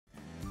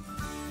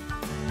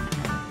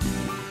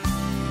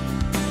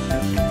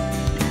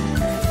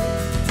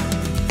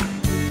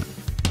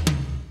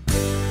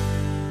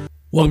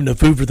Welcome to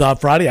Food for Thought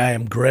Friday. I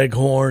am Greg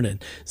Horn,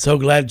 and so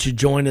glad that you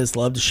joined us.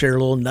 Love to share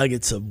little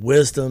nuggets of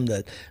wisdom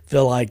that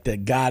feel like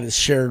that God has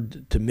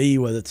shared to me,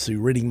 whether it's through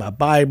reading my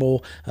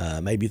Bible,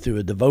 maybe through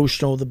a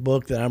devotional of the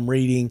book that I'm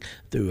reading,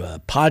 through a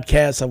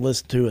podcast I've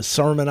listened to, a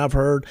sermon I've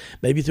heard,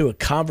 maybe through a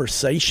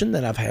conversation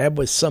that I've had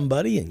with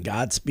somebody and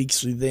God speaks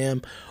through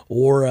them,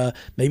 or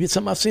maybe it's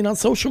something I've seen on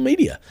social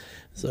media.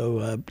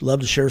 So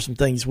love to share some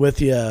things with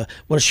you. I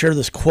want to share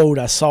this quote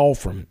I saw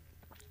from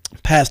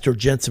Pastor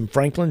Jentezen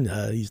Franklin.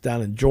 He's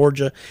down in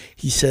Georgia.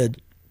 He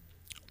said,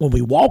 when we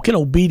walk in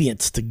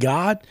obedience to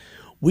God,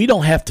 we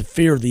don't have to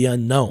fear the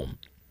unknown.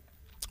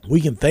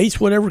 We can face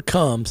whatever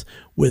comes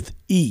with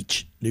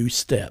each new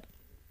step.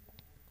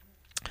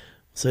 I'll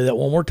say that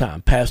one more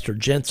time. Pastor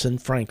Jentezen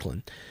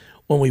Franklin.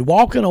 When we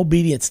walk in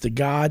obedience to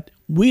God,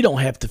 we don't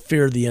have to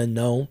fear the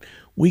unknown.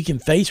 We can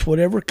face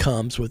whatever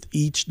comes with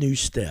each new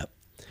step.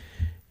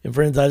 And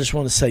friends, I just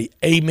want to say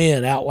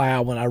amen out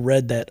loud when I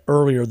read that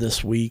earlier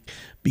this week,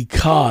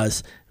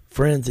 because,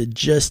 friends, it's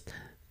just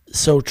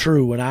so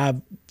true. When I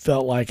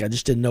felt like I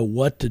just didn't know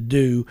what to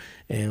do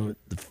and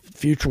the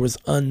future was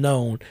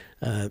unknown,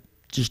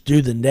 just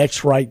do the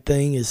next right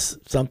thing is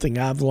something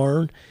I've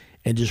learned,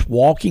 and just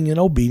walking in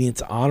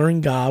obedience,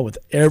 honoring God with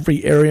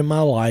every area of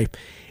my life.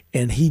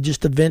 And he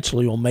just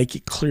eventually will make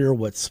it clear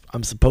what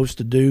I'm supposed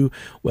to do,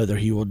 whether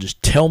he will just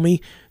tell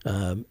me,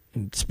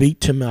 speak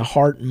to my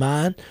heart and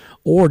mind,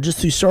 or just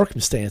through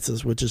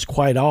circumstances, which is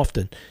quite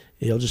often.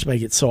 He'll just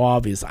make it so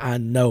obvious I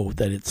know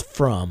that it's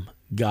from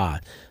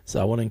God.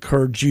 So I want to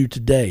encourage you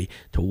today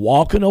to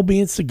walk in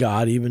obedience to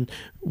God, even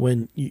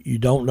when you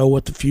don't know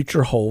what the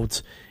future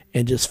holds,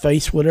 and just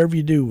face whatever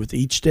you do with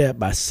each step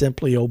by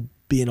simply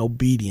being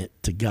obedient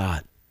to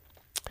God.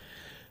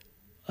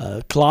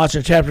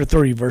 Colossians chapter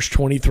 3, verse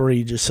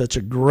 23, just such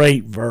a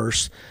great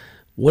verse.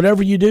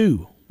 Whatever you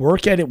do,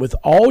 work at it with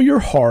all your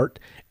heart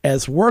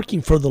as working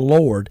for the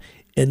Lord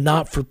and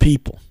not for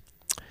people.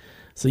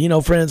 So,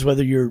 friends,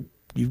 whether you've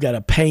got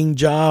a paying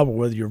job or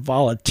whether you're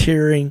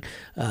volunteering,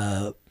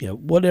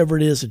 whatever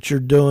it is that you're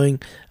doing,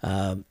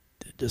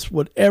 just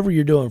whatever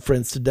you're doing,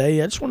 friends,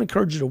 today, I just want to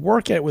encourage you to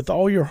work at it with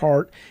all your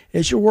heart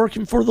as you're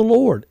working for the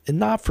Lord and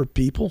not for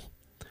people.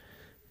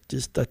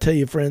 I tell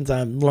you, friends,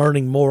 I'm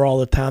learning more all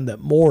the time that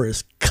more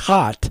is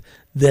caught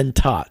than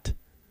taught.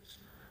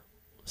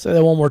 Say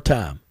that one more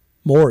time.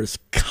 More is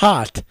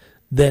caught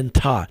than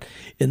taught.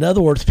 In other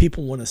words,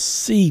 people want to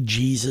see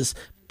Jesus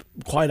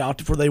quite often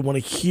before they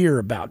want to hear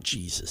about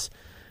Jesus.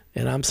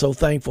 And I'm so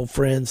thankful,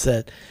 friends,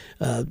 that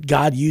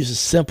God uses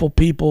simple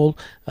people,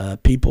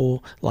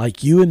 people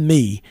like you and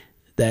me,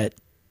 that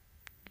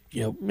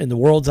in the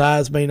world's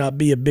eyes may not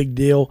be a big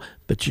deal,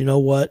 but you know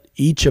what?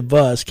 Each of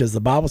us, because the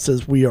Bible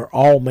says we are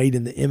all made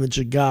in the image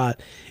of God,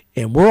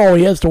 and we're all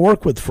he has to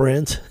work with,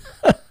 friends.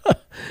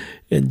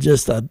 And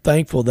just I'm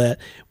thankful that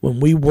when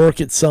we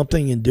work at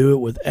something and do it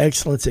with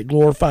excellence, it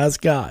glorifies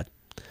God.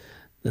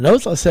 Now,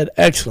 notice I said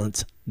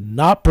excellence,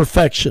 not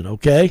perfection,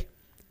 okay?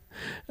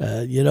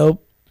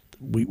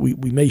 We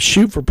may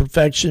shoot for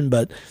perfection,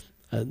 but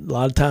a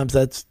lot of times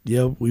that's,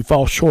 we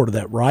fall short of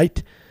that,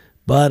 right?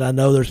 But I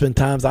know there's been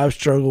times I've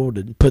struggled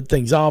and put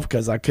things off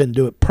because I couldn't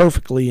do it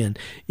perfectly, and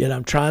yet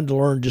I'm trying to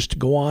learn just to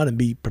go on and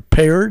be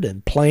prepared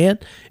and plan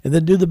and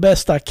then do the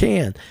best I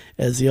can,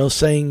 as the old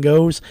saying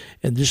goes,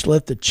 and just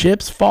let the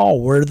chips fall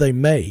where they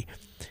may.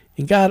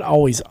 And God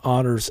always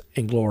honors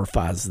and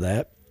glorifies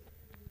that.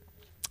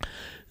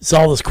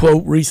 Saw this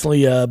quote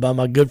recently by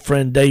my good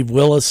friend Dave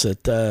Willis.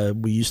 That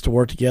we used to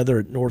work together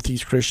at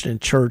Northeast Christian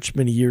Church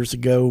many years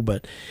ago,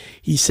 but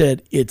he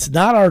said, "It's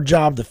not our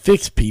job to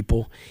fix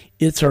people.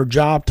 It's our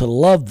job to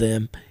love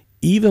them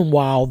even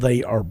while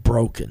they are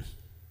broken."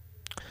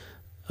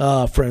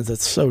 Friends,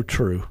 that's so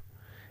true.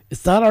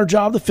 It's not our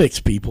job to fix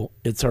people.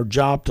 It's our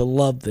job to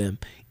love them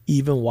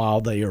even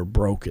while they are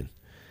broken.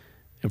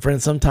 And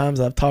friends,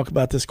 sometimes I've talked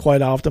about this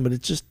quite often, but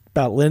it's just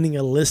about lending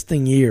a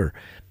listening ear.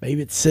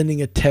 Maybe it's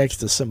sending a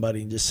text to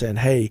somebody and just saying,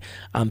 "Hey,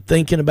 I'm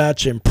thinking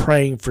about you and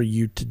praying for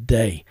you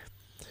today."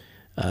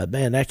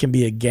 Man, that can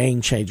be a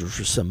game changer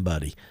for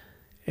somebody.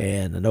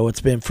 And I know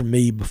it's been for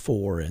me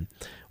before. And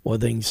one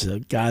of the things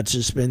God's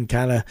just been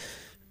kind of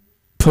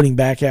putting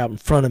back out in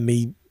front of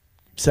me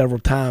several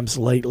times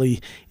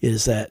lately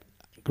is that,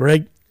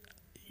 Greg,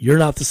 you're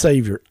not the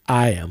Savior.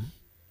 I am.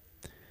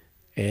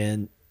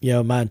 And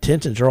my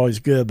intentions are always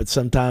good, but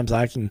sometimes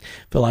I can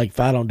feel like if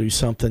I don't do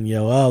something,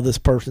 this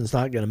person's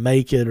not going to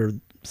make it or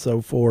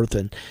so forth.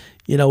 And,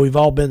 we've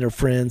all been their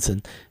friends.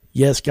 And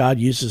yes, God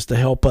uses us to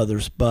help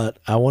others, but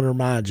I want to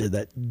remind you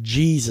that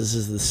Jesus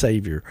is the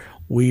Savior.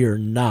 We are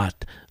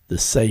not the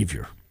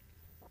Savior.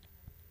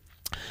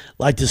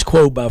 Like this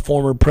quote by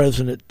former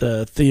President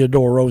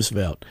Theodore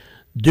Roosevelt: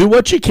 "Do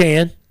what you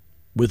can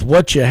with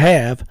what you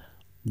have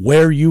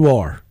where you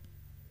are."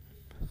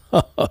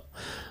 Oh,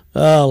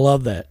 I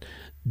love that.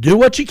 Do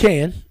what you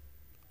can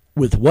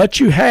with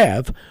what you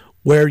have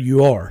where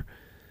you are.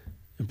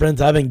 And friends,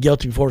 I've been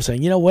guilty before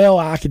saying,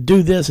 I could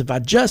do this if I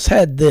just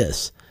had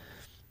this.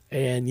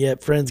 And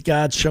yet, friends,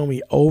 God's shown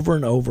me over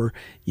and over,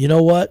 you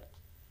know what?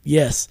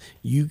 Yes,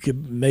 you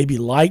could maybe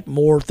like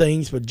more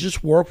things, but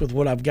just work with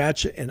what I've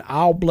got you, and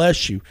I'll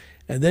bless you.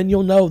 And then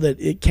you'll know that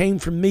it came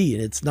from me,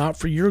 and it's not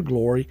for your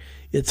glory,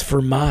 it's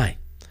for mine.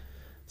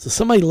 So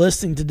somebody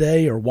listening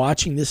today or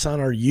watching this on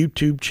our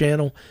YouTube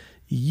channel,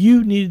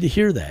 you needed to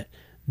hear that.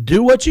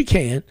 Do what you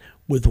can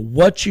with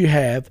what you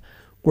have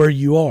where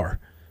you are.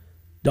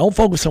 Don't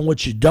focus on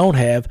what you don't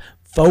have.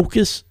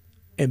 Focus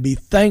and be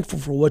thankful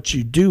for what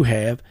you do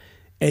have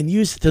and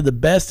use it to the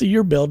best of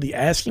your ability,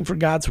 asking for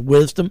God's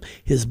wisdom,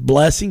 His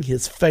blessing,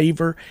 His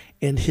favor,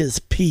 and His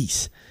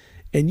peace.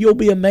 And you'll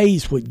be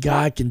amazed what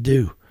God can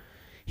do.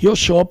 He'll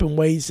show up in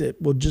ways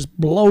that will just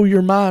blow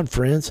your mind,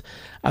 friends.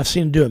 I've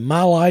seen Him do it in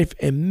my life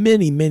and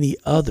many, many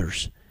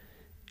others.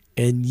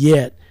 And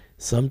yet,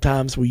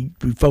 sometimes we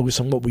focus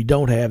on what we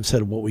don't have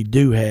instead of what we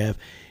do have.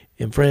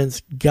 And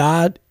friends,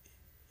 God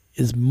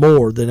is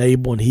more than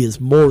able, and He is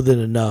more than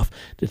enough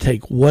to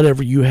take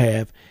whatever you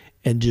have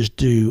and just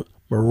do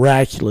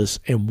miraculous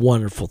and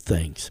wonderful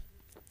things.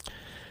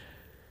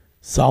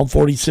 Psalm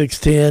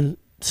 46:10,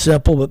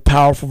 simple but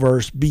powerful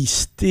verse. Be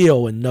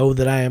still and know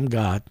that I am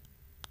God.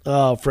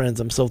 Oh, friends,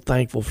 I'm so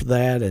thankful for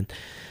that. And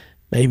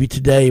maybe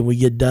today we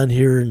get done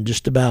here in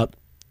just about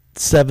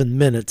 7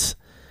 minutes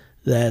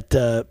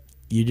that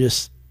you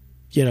just,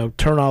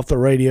 turn off the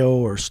radio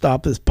or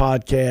stop this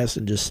podcast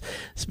and just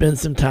spend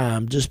some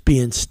time just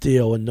being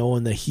still and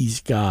knowing that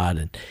He's God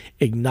and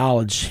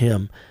acknowledge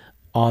Him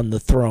on the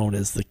throne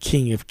as the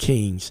King of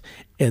Kings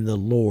and the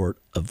Lord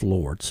of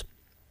Lords.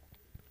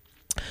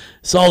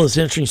 Saw this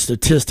interesting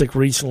statistic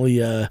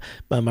recently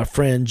by my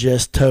friend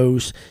Jess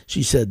Toes.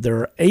 She said there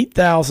are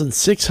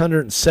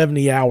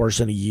 8,670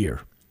 hours in a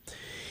year.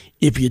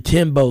 If you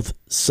attend both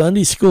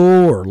Sunday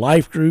school or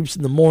life groups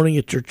in the morning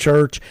at your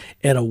church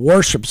and a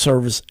worship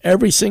service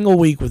every single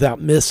week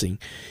without missing,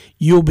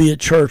 you'll be at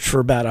church for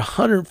about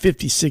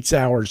 156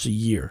 hours a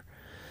year.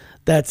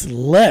 That's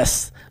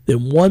less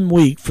than 1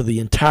 week for the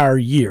entire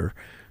year,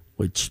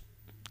 which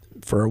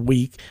for a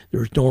week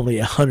there's normally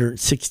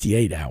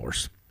 168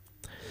 hours.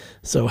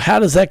 So how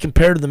does that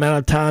compare to the amount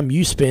of time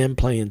you spend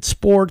playing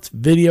sports,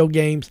 video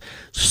games,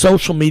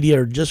 social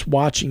media, or just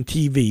watching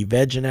TV,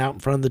 vegging out in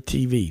front of the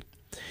TV?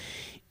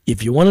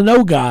 If you want to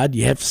know God,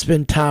 you have to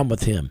spend time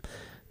with Him.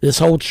 This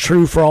holds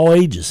true for all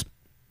ages.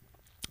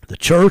 The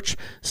church,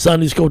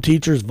 Sunday school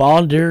teachers,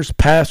 volunteers,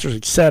 pastors,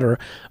 etc.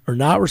 are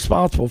not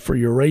responsible for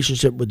your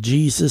relationship with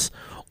Jesus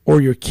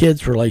or your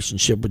kids'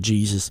 relationship with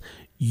Jesus.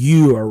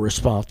 You are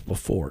responsible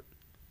for it.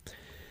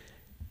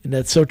 And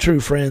that's so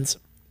true, friends.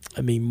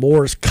 I mean,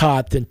 more is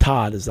caught than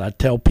taught, as I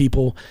tell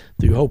people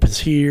through Hope is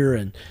Here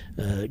and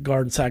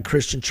Gardenside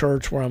Christian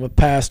Church, where I'm a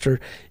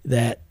pastor,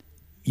 that,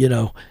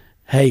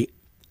 hey,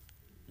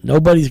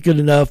 nobody's good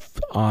enough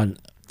on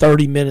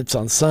 30 minutes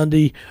on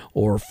Sunday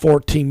or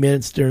 14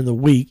 minutes during the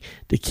week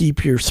to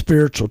keep your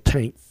spiritual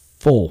tank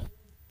full.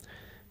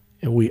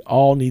 And we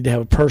all need to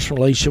have a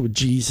personal relationship with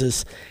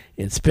Jesus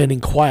and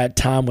spending quiet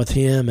time with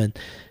Him. And,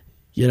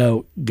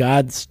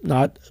 God's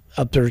not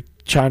up there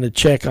trying to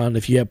check on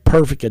if you have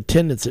perfect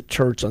attendance at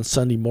church on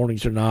Sunday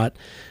mornings or not.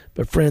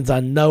 But friends, I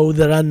know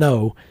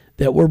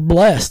that we're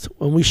blessed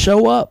when we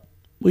show up.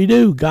 We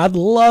do. God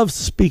loves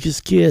to speak His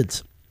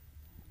kids.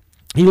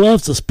 He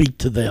loves to speak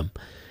to them.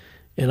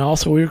 And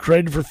also we were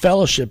created for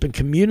fellowship and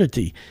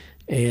community.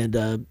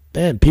 And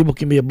people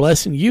can be a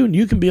blessing to you, and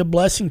you can be a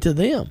blessing to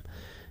them.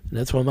 And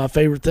that's one of my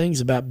favorite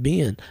things about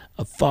being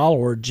a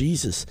follower of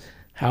Jesus.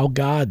 How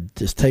God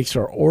just takes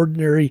our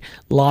ordinary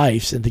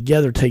lives and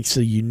together takes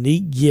the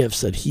unique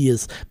gifts that He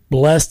has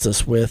blessed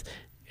us with,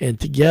 and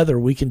together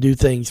we can do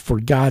things for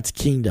God's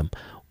kingdom,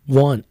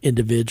 one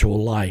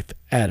individual life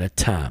at a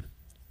time.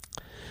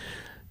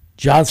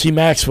 John C.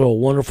 Maxwell,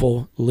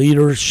 wonderful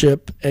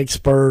leadership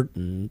expert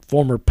and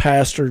former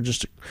pastor,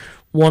 just a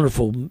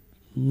wonderful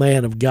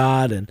man of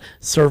God and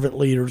servant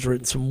leader, has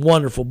written some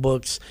wonderful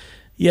books.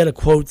 He had a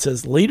quote that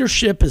says,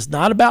 "Leadership is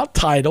not about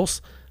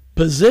titles,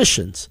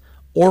 positions,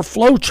 or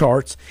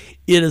flowcharts.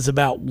 It is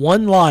about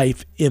one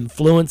life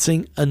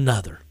influencing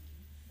another."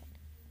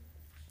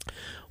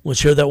 We'll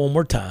share that one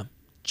more time.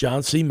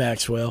 John C.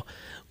 Maxwell.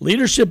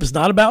 Leadership is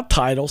not about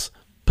titles,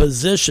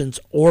 positions,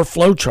 or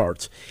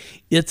flowcharts.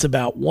 It's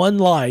about one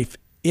life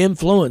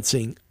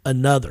influencing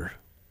another.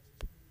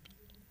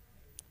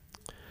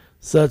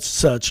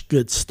 Such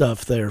good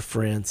stuff there,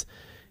 friends.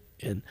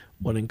 And I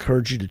want to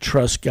encourage you to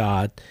trust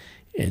God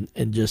and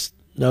just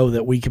know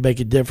that we can make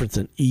a difference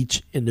in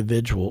each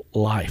individual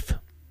life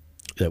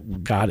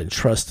that God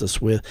entrusts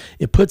us with.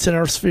 It puts in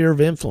our sphere of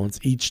influence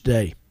each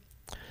day.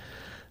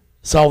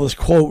 Saw this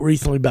quote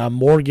recently by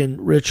Morgan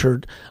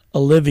Richard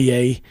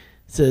Olivier. It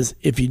says,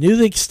 "If you knew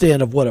the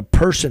extent of what a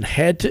person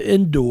had to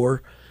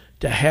endure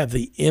to have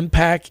the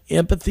impact,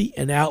 empathy,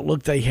 and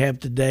outlook they have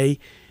today,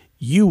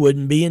 you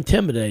wouldn't be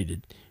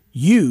intimidated.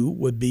 You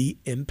would be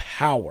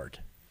empowered."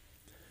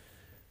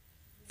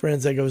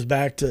 Friends, that goes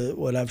back to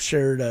what I've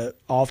shared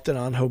often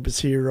on Hope is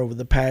Here over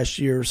the past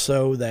year or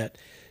so, that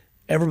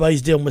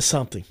everybody's dealing with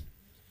something.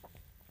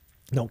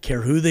 Don't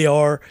care who they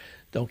are,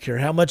 don't care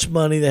how much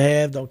money they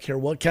have, don't care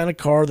what kind of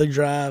car they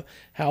drive,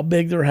 how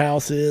big their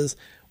house is.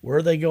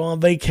 where they go on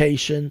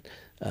vacation.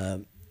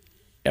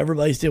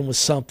 Everybody's dealing with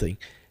something.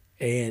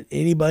 And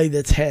anybody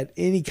that's had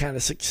any kind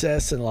of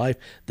success in life,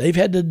 they've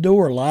had to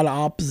endure a lot of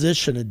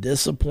opposition and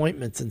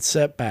disappointments and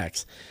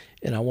setbacks.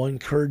 And I want to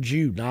encourage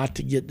you not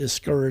to get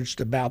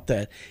discouraged about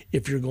that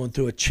if you're going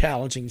through a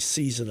challenging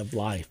season of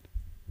life.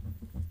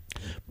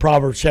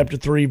 Proverbs chapter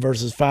 3,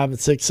 verses 5 and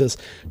 6 says,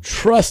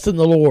 "Trust in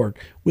the Lord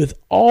with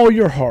all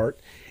your heart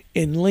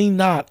and lean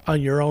not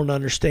on your own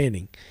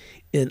understanding.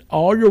 In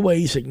all your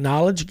ways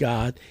acknowledge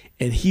God,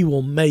 and he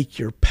will make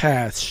your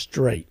path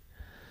straight."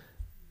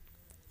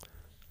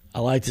 I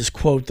like this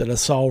quote that I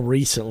saw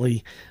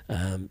recently.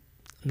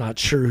 Not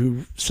sure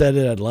who said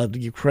it. I'd love to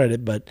give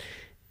credit, but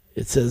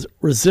it says,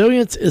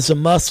 "Resilience is a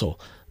muscle.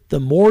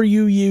 The more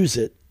you use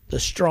it, the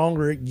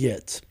stronger it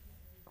gets."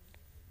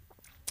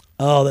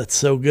 Oh, that's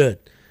so good.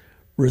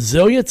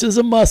 Resilience is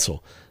a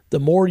muscle.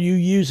 The more you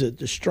use it,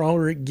 the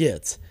stronger it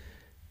gets.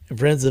 And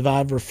friends, if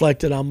I've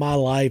reflected on my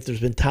life, there's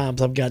been times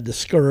I've got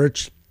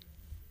discouraged.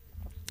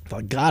 I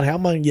thought, God, how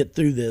am I going to get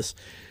through this?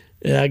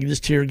 And I can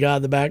just hear God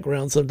in the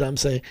background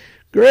sometimes say,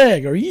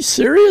 "Greg, are you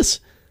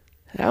serious?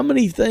 How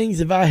many things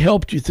have I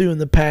helped you through in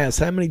the past?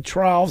 How many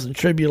trials and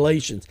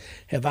tribulations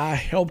have I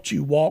helped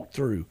you walk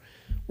through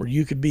where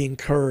you could be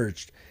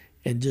encouraged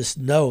and just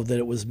know that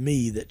it was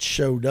me that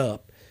showed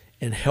up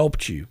and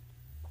helped you?"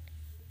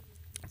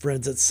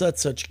 Friends, it's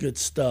such good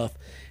stuff.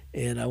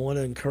 And I want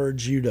to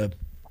encourage you to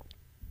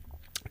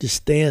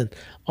stand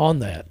on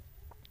that.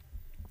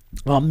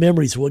 On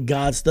memories of what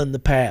God's done in the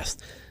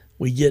past.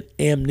 We get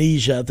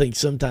amnesia, I think,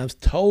 sometimes,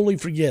 totally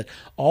forget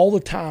all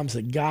the times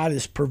that God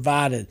has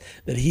provided,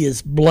 that he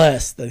has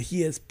blessed, that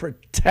he has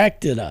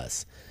protected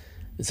us.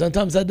 And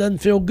sometimes that doesn't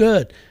feel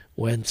good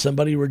when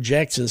somebody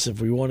rejects us, if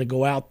we want to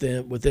go out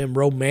with them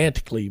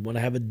romantically, want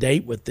to have a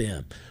date with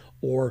them,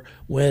 or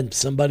when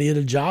somebody at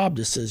a job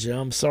just says,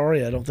 "I'm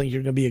sorry, I don't think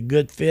you're going to be a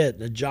good fit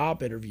in a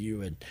job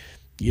interview," and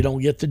you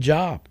don't get the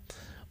job.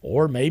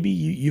 Or maybe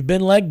you've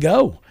been let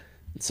go.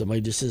 And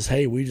somebody just says,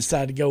 "Hey, we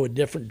decided to go a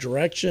different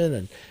direction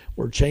and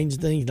we're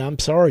changing things." And I'm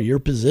sorry, your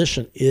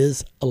position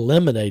is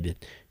eliminated.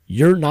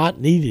 You're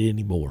not needed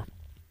anymore.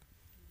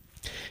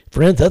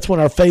 Friends, that's when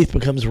our faith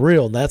becomes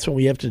real. And that's when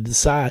we have to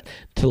decide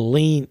to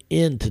lean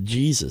into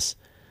Jesus.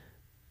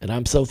 And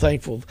I'm so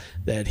thankful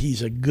that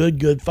he's a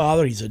good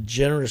Father. He's a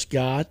generous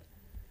God.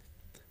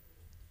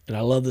 And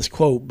I love this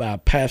quote by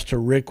Pastor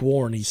Rick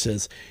Warren. He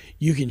says,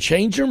 "You can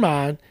change your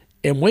mind,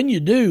 and when you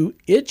do,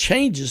 it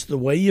changes the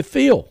way you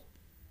feel."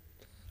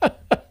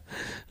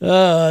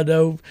 I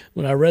know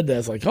when I read that,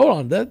 it's like, hold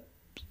on, let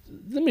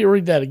me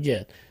read that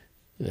again.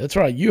 That's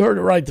right. You heard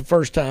it right the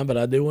first time, but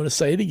I do want to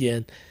say it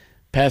again.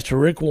 Pastor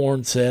Rick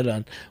Warren said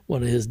on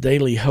one of his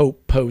Daily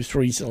Hope posts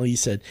recently, he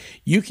said,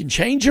 "You can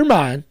change your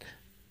mind,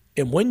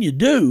 and when you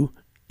do,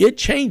 it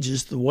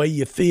changes the way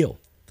you feel."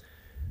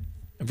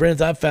 And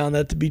friends, I've found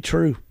that to be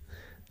true.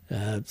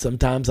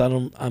 Sometimes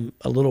I'm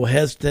a little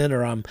hesitant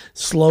or I'm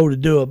slow to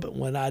do it, but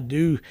when I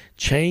do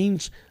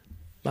change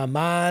my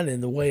mind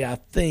and the way I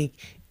think,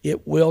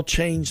 it will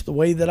change the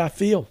way that I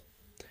feel.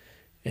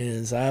 And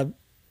as I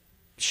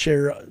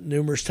share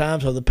numerous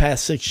times over the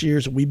past 6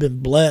 years, we've been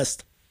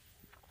blessed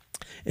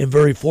and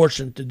very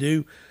fortunate to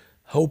do.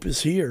 Hope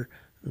is here,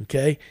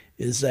 okay,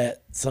 is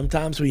that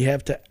sometimes we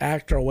have to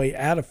act our way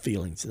out of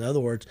feelings. In other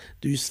words,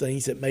 do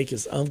things that make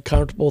us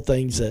uncomfortable,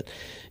 things that,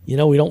 we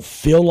don't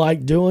feel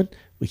like doing.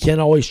 We can't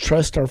always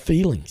trust our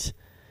feelings.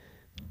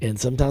 And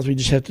sometimes we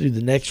just have to do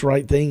the next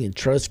right thing and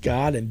trust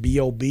God and be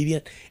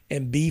obedient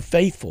and be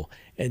faithful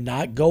and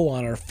not go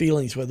on our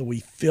feelings whether we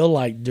feel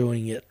like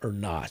doing it or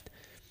not.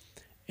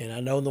 And I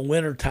know in the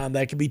wintertime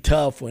that can be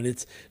tough when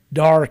it's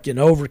dark and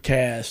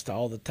overcast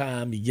all the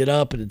time. You get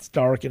up and it's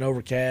dark and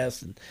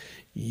overcast, and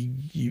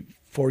you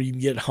before you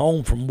can get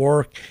home from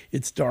work,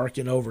 it's dark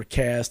and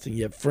overcast. And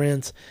yet,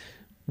 friends,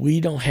 we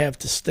don't have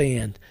to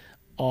stand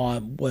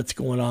on what's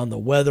going on, the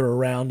weather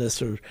around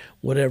us, or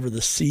whatever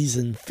the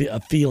season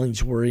of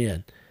feelings we're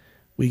in.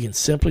 We can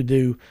simply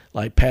do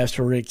like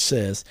Pastor Rick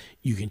says,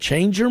 you can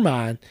change your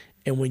mind,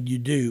 and when you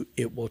do,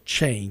 it will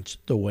change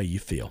the way you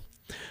feel.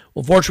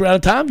 Well, unfortunately, we're out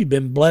of time. If you've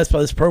been blessed by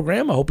this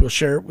program, I hope you'll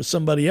share it with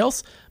somebody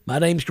else. My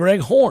name's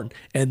Greg Horn,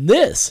 and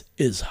this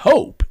is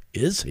Hope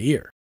is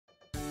Here.